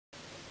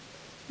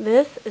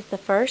This is the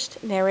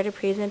first narrated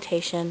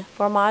presentation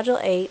for Module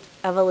 8,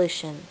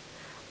 Evolution.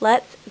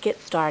 Let's get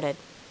started.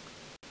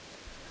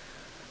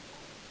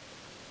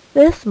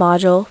 This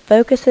module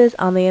focuses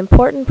on the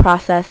important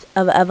process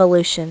of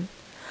evolution.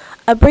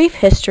 A brief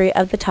history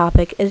of the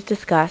topic is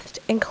discussed,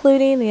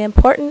 including the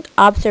important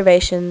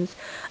observations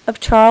of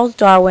Charles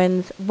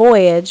Darwin's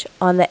voyage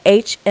on the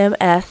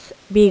HMS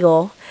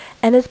Beagle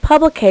and his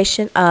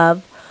publication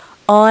of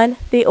On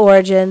the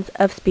Origins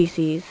of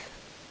Species.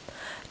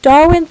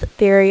 Darwin's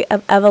theory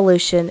of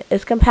evolution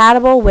is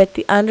compatible with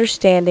the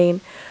understanding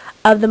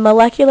of the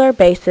molecular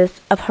basis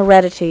of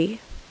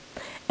heredity,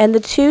 and the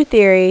two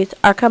theories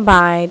are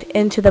combined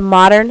into the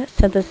modern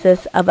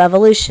synthesis of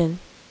evolution.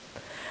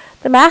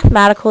 The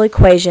mathematical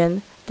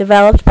equation,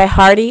 developed by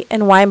Hardy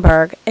and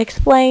Weinberg,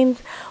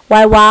 explains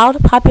why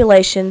wild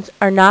populations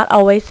are not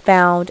always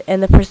found in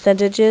the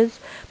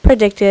percentages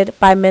predicted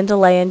by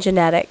Mendelian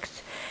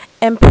genetics,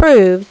 and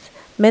proves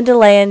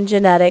Mendelian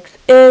genetics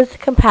is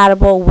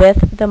compatible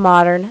with the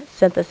modern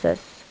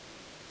synthesis.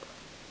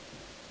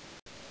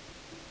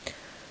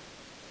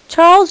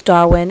 Charles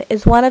Darwin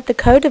is one of the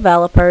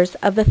co-developers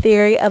of the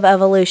theory of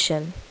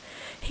evolution.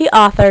 He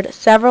authored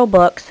several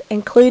books,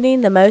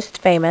 including the most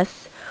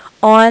famous,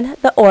 On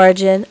the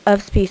Origin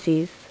of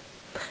Species,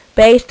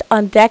 based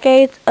on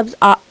decades of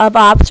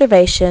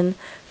observation,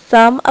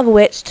 some of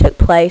which took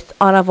place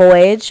on a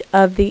voyage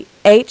of the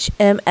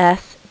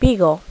HMS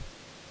Beagle.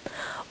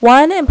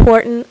 One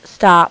important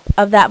stop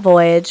of that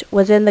voyage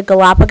was in the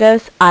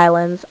Galapagos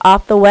Islands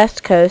off the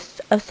west coast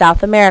of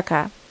South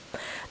America.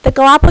 The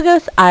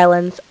Galapagos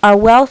Islands are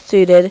well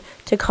suited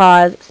to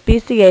cause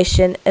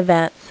speciation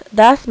events,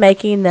 thus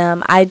making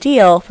them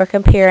ideal for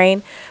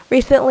comparing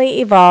recently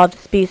evolved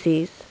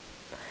species.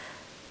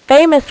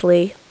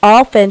 Famously,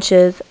 all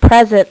finches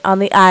present on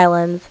the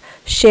islands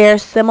share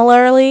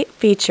similarly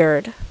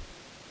features,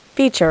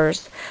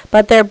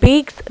 but their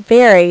beaks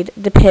varied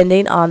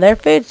depending on their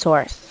food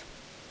source.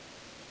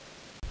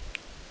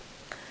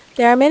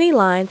 There are many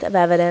lines of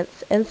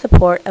evidence in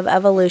support of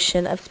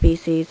evolution of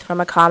species from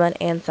a common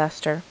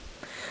ancestor.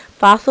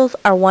 Fossils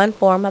are one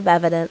form of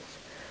evidence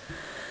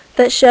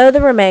that show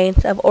the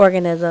remains of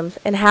organisms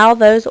and how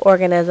those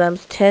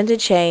organisms tend to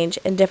change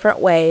in different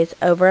ways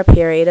over a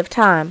period of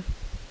time.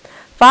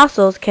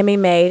 Fossils can be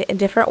made in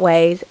different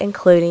ways,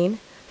 including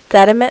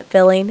sediment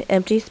filling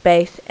empty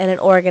space in an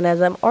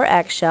organism or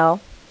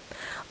eggshell,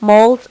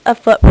 molds of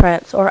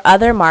footprints or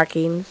other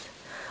markings,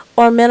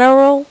 or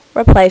mineral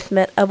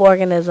replacement of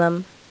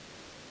organism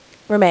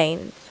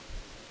remains.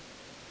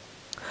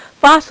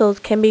 Fossils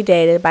can be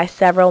dated by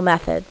several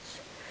methods.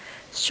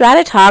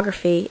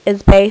 Stratigraphy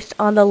is based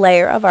on the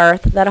layer of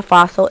earth that a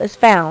fossil is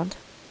found.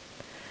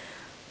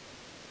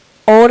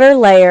 Older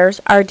layers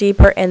are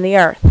deeper in the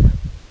earth.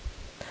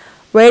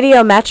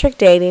 Radiometric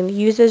dating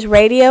uses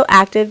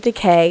radioactive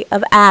decay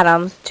of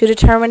atoms to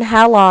determine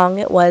how long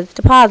it was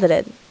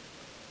deposited.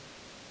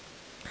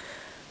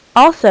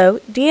 Also,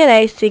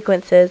 DNA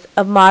sequences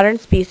of modern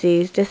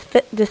species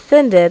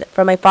descended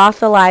from a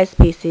fossilized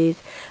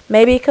species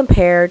may be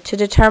compared to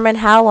determine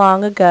how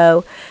long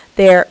ago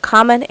their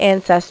common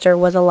ancestor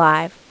was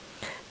alive.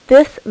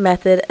 This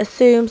method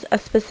assumes a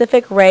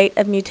specific rate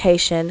of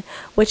mutation,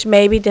 which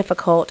may be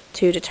difficult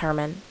to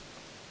determine.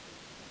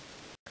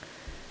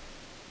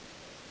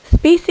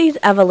 Species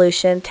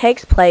evolution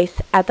takes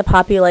place at the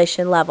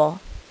population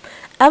level.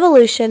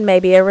 Evolution may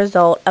be a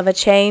result of a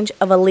change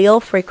of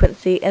allele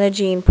frequency in a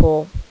gene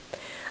pool.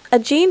 A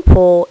gene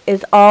pool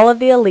is all of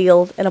the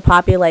alleles in a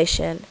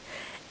population,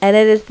 and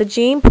it is the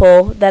gene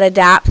pool that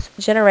adapts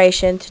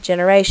generation to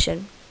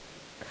generation.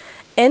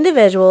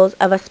 Individuals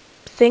of a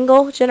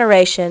single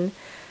generation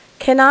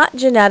cannot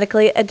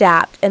genetically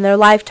adapt in their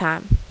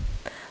lifetime.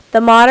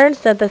 The modern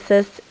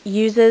synthesis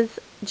uses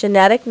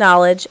genetic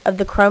knowledge of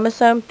the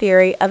chromosome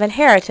theory of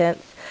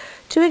inheritance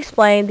to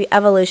explain the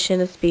evolution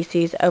of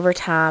species over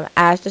time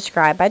as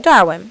described by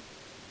Darwin.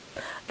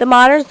 The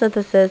modern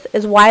synthesis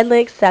is widely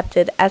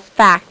accepted as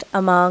fact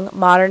among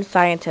modern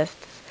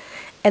scientists,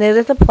 and it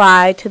is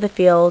applied to the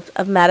fields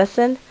of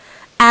medicine,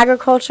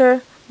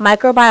 agriculture,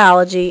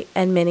 microbiology,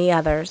 and many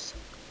others.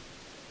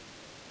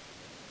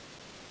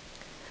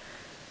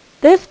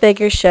 This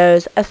figure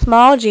shows a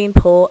small gene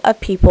pool of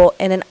people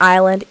in an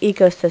island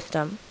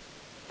ecosystem.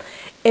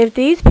 If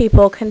these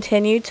people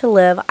continue to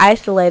live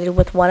isolated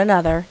with one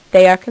another,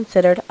 they are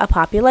considered a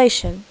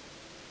population.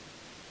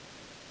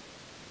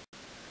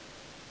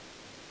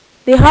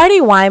 The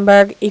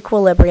Hardy-Weinberg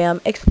equilibrium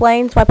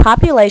explains why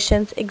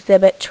populations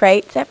exhibit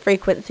traits at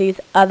frequencies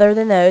other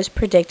than those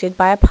predicted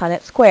by a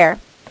Punnett square.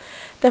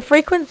 The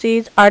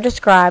frequencies are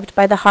described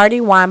by the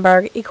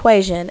Hardy-Weinberg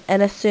equation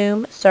and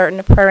assume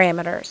certain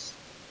parameters.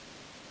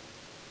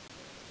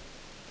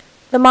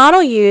 The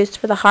model used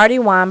for the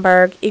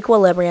Hardy-Weinberg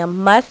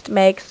equilibrium must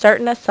make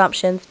certain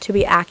assumptions to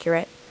be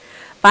accurate.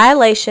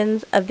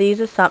 Violations of these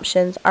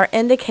assumptions are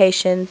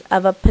indications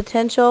of a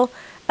potential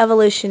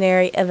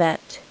evolutionary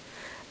event.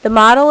 The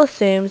model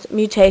assumes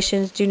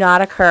mutations do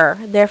not occur,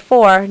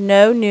 therefore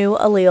no new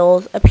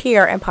alleles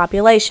appear in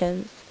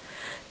populations.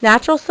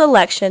 Natural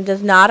selection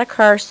does not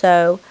occur,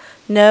 so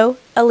no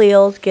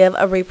alleles give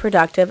a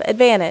reproductive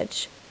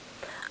advantage.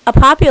 A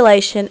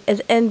population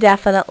is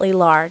indefinitely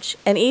large,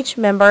 and each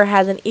member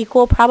has an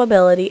equal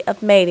probability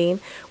of mating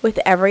with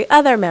every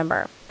other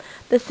member.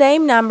 The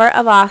same number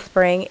of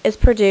offspring is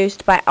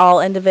produced by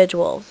all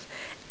individuals,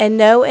 and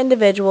no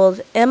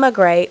individuals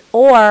immigrate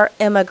or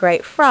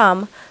immigrate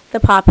from the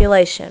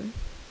population.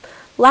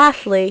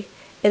 Lastly,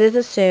 it is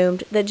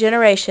assumed that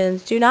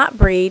generations do not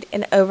breed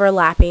in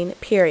overlapping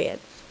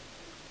periods.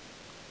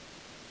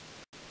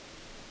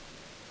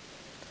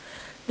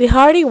 The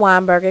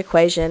Hardy-Weinberg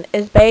equation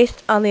is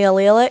based on the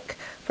allelic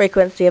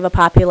frequency of a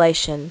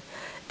population,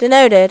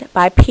 denoted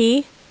by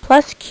P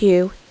plus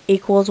Q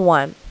equals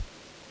 1,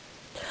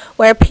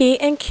 where P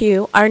and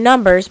Q are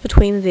numbers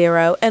between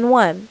 0 and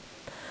 1.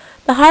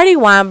 The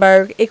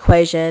Hardy-Weinberg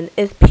equation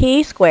is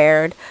P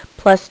squared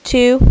plus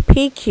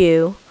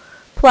 2PQ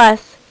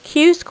plus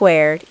Q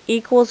squared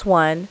equals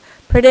 1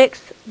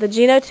 predicts the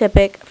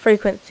genotypic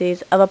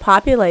frequencies of a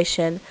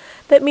population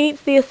that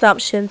meets the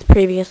assumptions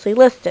previously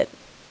listed.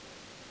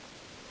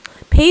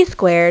 P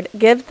squared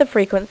gives the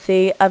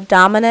frequency of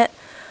dominant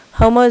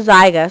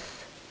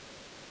homozygous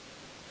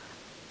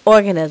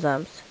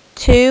organisms.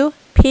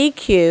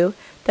 2PQ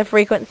the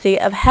frequency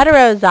of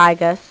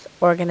heterozygous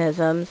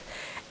organisms,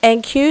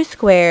 and Q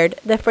squared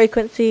the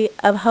frequency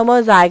of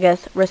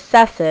homozygous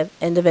recessive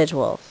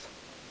individuals.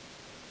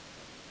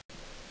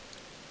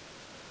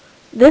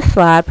 This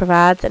slide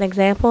provides an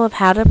example of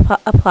how to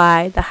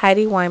apply the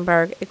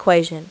Hardy-Weinberg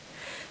equation.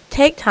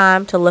 Take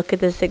time to look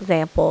at this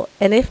example,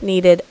 and if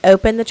needed,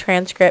 open the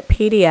transcript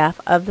PDF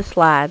of the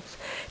slides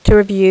to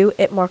review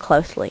it more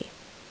closely.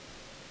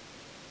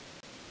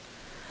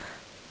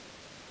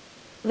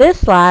 This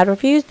slide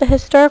reviews the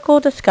historical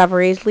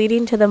discoveries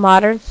leading to the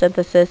modern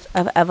synthesis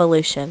of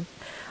evolution.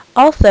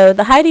 Also,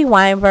 the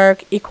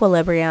Hardy-Weinberg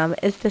equilibrium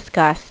is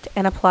discussed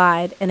and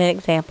applied in an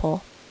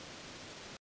example.